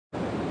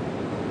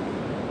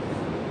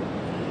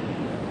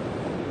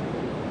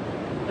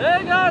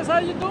Hey guys, how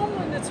you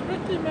doing? It's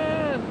Ricky,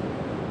 man.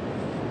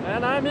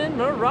 And I'm in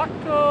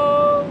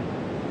Morocco.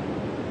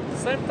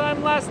 Same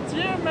time last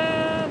year,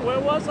 man.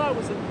 Where was I? I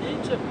was in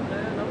Egypt,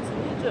 man. I was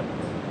in Egypt.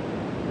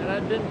 And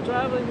I've been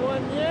traveling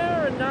 1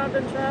 year, and now I've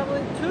been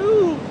traveling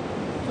two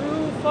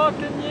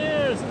fucking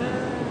years,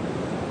 man.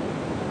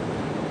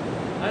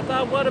 I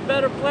thought, what a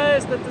better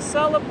place than to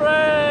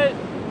celebrate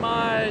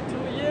my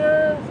 2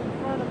 years in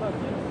front of a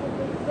beautiful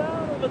little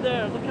town over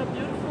there. Look how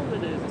beautiful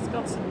it is. It's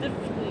called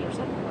Sydney or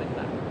something like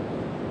that.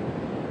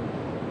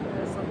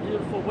 There's some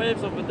beautiful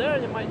waves over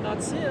there. You might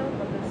not see them,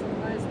 but there's some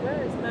nice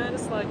waves, man.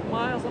 It's like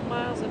miles and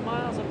miles and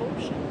miles of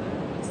ocean,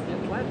 man. It's the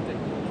Atlantic.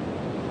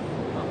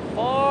 I'm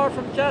far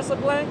from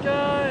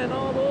Casablanca and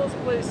all those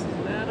places,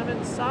 man. I'm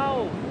in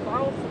south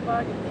of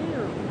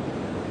Agadir.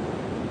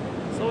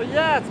 So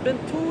yeah, it's been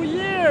 2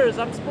 years.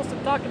 I'm supposed to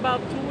talk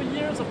about 2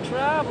 years of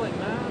traveling,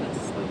 man.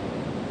 It's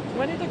like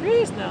 20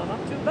 degrees now,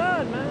 not too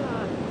bad,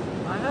 man.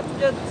 I have to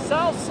get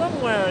south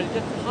somewhere and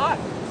get hot,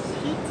 it's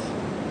heat.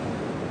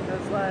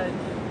 Because like,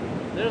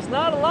 there's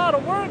not a lot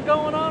of work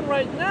going on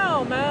right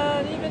now,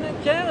 man. Even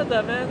in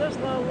Canada, man, there's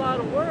not a lot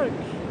of work.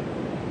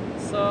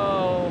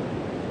 So,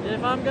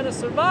 if I'm gonna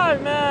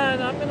survive,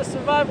 man, I'm gonna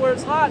survive where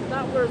it's hot,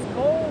 not where it's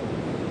cold.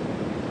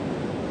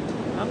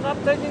 I'm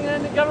not taking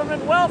any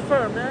government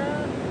welfare,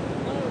 man.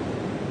 No.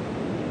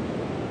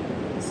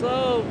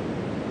 So,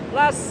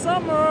 last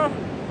summer,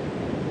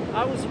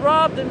 I was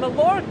robbed in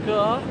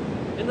Mallorca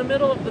in the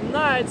middle of the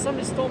night.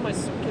 Somebody stole my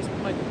suitcase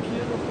with my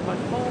computer, with my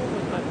phone,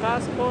 with my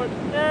passport,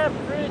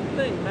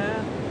 everything,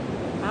 man.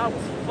 I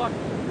was fucked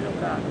real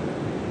bad.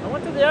 I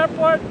went to the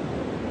airport.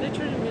 They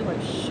treated me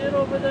like shit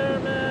over there,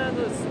 man.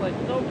 There's like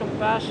no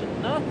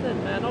compassion,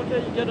 nothing, man.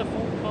 Okay, you get a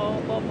phone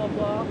call, blah, blah,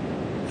 blah.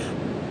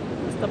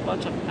 A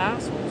bunch of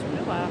assholes,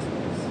 real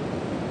assholes.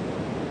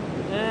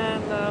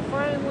 And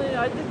finally,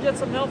 I did get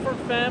some help from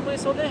family,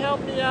 so they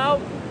helped me out,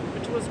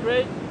 which was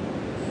great.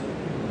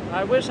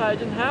 I wish I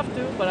didn't have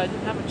to, but I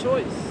didn't have a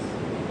choice.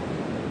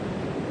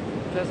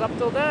 Because up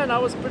till then, I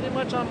was pretty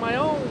much on my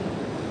own.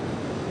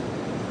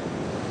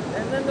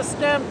 And then the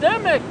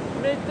scamdemic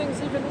made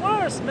things even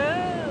worse,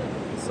 man.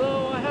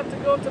 So I had to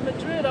go to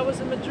Madrid. I was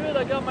in Madrid,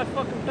 I got my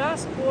fucking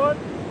passport.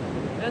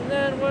 And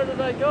then where did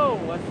I go?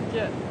 I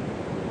forget.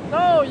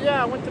 Oh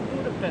yeah, I went to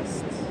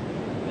Budapest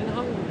in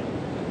Hungary.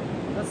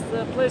 That's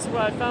the place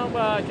where I found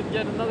where I could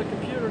get another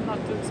computer not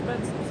too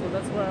expensive, so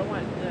that's where I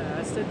went. Yeah,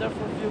 I stayed there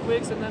for a few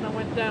weeks and then I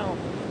went down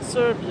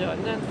Serbia,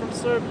 and then from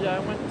Serbia I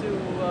went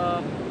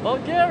to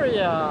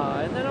Bulgaria,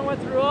 and then I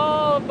went through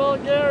all of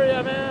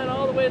Bulgaria, man,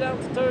 all the way down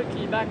to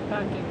Turkey,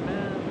 backpacking,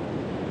 man.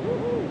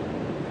 Woohoo!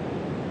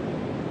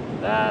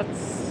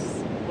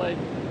 That's like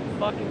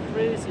fucking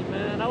crazy,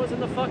 man. I was in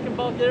the fucking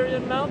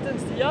Bulgarian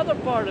mountains, the other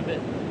part of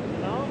it, you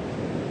know?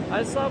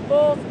 I saw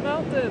both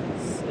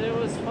mountains. It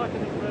was fucking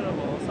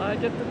incredible. So I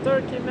get to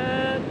Turkey,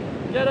 man.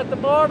 Get at the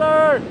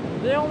border.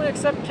 They only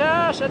accept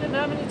cash. I didn't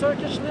have any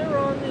Turkish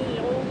lira on me.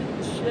 Holy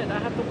shit. I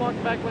had to walk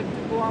back like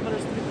 2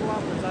 kilometers, 3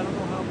 kilometers. I don't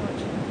know how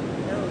much.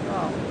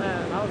 Oh,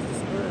 man. I was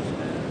discouraged,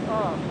 man.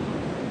 Oh.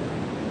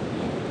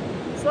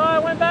 So I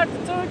went back to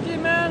Turkey,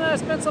 man. I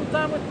spent some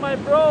time with my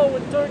bro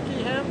in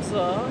Turkey,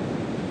 Hamza.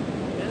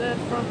 And then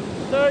from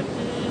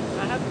Turkey,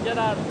 I had to get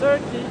out of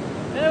Turkey.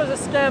 And it was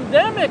a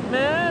scamdemic,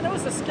 man. It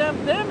was a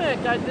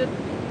scamdemic. I did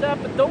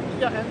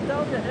Cappadocia,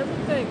 Antalya,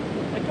 everything.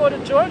 I go to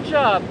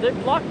Georgia. They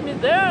blocked me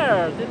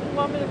there. They didn't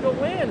want me to go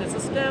in. It's a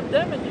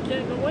scamdemic. You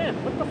can't go in.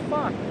 What the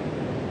fuck?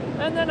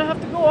 And then I have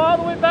to go all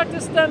the way back to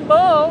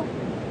Istanbul.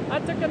 I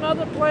took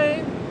another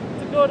plane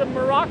to go to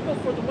Morocco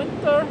for the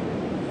winter.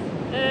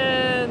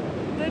 And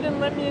they didn't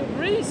let me in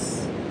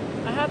Greece.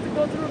 I had to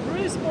go through a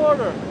Greece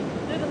border.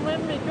 They didn't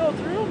let me go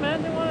through,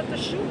 man. They wanted to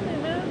shoot me,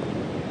 man.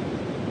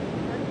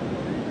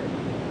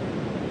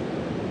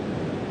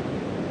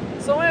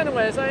 So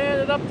anyways, I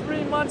ended up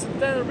 3 months in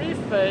Tenerife,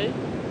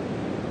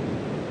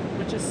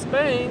 which is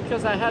Spain,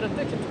 because I had a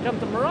ticket to come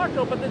to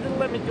Morocco, but they didn't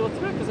let me go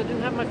through because I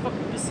didn't have my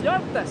fucking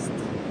PCR test.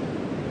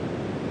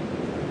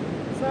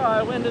 So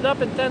I ended up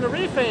in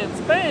Tenerife in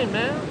Spain,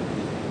 man.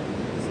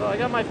 So I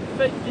got my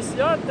fake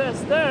PCR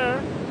test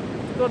there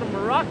to go to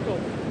Morocco.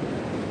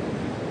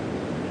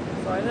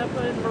 So I ended up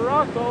in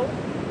Morocco.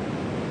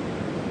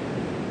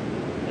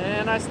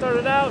 And I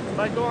started out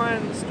by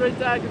going straight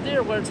to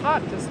Agadir where it's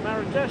hot, because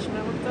Marrakesh,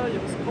 man, let me tell you,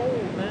 it was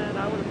cold, man.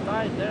 I would have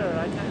died there.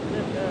 I can't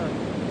live there.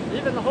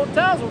 Even the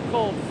hotels were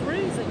cold,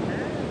 freezing,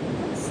 man.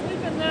 I was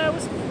sleeping there, it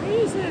was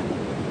freezing.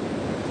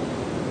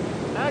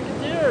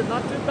 Agadir,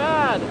 not too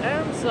bad.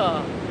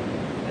 Anza.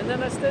 And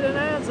then I stayed in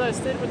Anza. I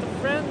stayed with a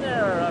friend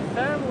there, a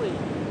family.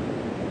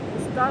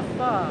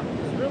 Mustafa.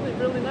 It was really,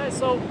 really nice.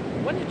 So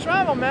when you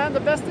travel, man, the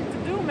best thing to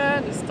do,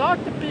 man, is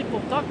talk to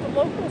people, talk to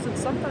locals, and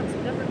sometimes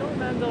you never know,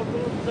 man, they're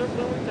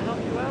willing to help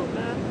you out,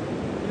 man.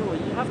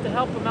 You have to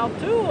help them out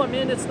too. I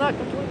mean, it's not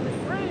completely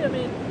free. I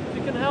mean, if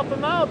you can help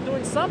them out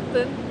doing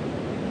something.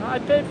 I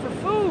paid for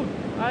food.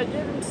 I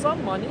gave him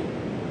some money,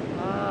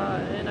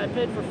 and I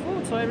paid for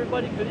food so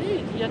everybody could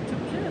eat. He had 2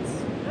 kids.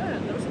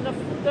 Man, there was enough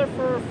food there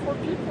for 4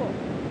 people.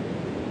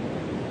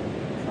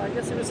 So I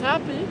guess he was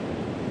happy.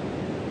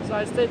 So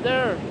I stayed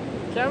there,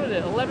 counted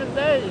it, 11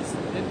 days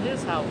in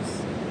his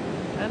house.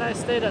 And I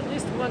stayed at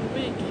least 1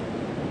 week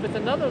with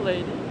another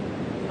lady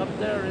up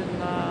there in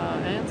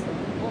Anson.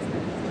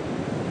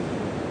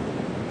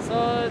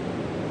 So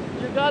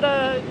you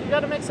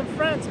gotta make some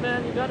friends,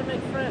 man. You gotta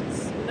make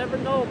friends. You never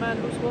know, man,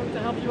 who's willing to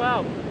help you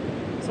out.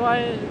 So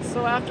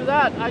after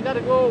that, I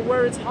gotta go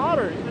where it's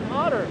hotter, even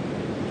hotter,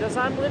 because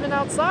I'm living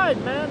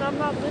outside, man. I'm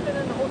not living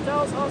in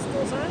hotels,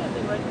 hostels, or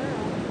anything right now.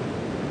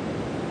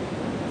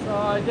 So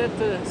I get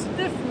to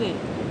Stiffney.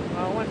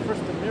 I went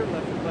first to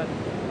Mirliff, but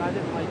I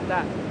didn't like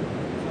that.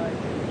 So I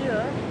came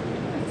here.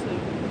 It's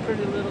a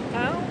pretty little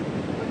town.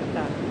 Look at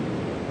that.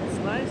 It's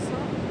nice,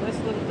 huh? Nice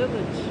little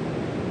village.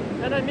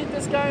 And I meet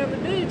this guy on the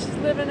beach. He's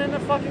living in a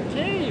fucking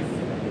cave.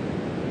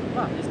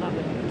 Well, he's not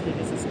living in a cave.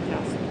 It's a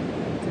castle.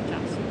 It's a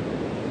castle.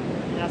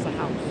 He has a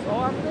house. So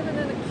I'm living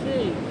in a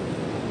cave.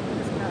 In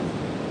this castle.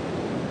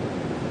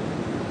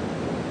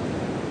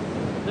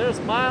 There's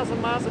miles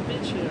and miles of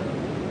beach here.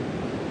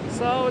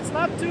 So it's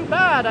not too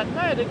bad. At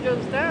night it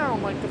goes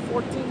down like to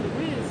 14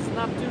 degrees. It's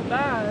not too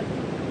bad.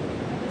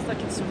 At least I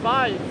can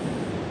survive.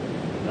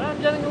 But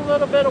I'm getting a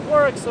little bit of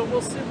work, so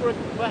we'll see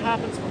what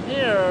happens from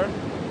here.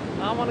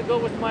 I want to go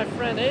with my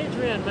friend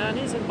Adrian, man.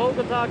 He's in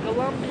Bogota,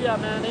 Colombia,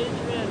 man.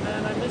 Adrian,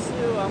 man, I miss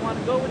you. I want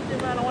to go with you,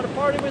 man. I want to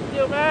party with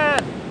you,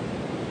 man.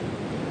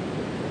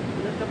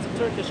 Here comes a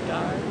Turkish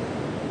guy.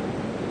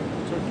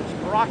 Turkish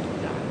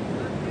Moroccan guy.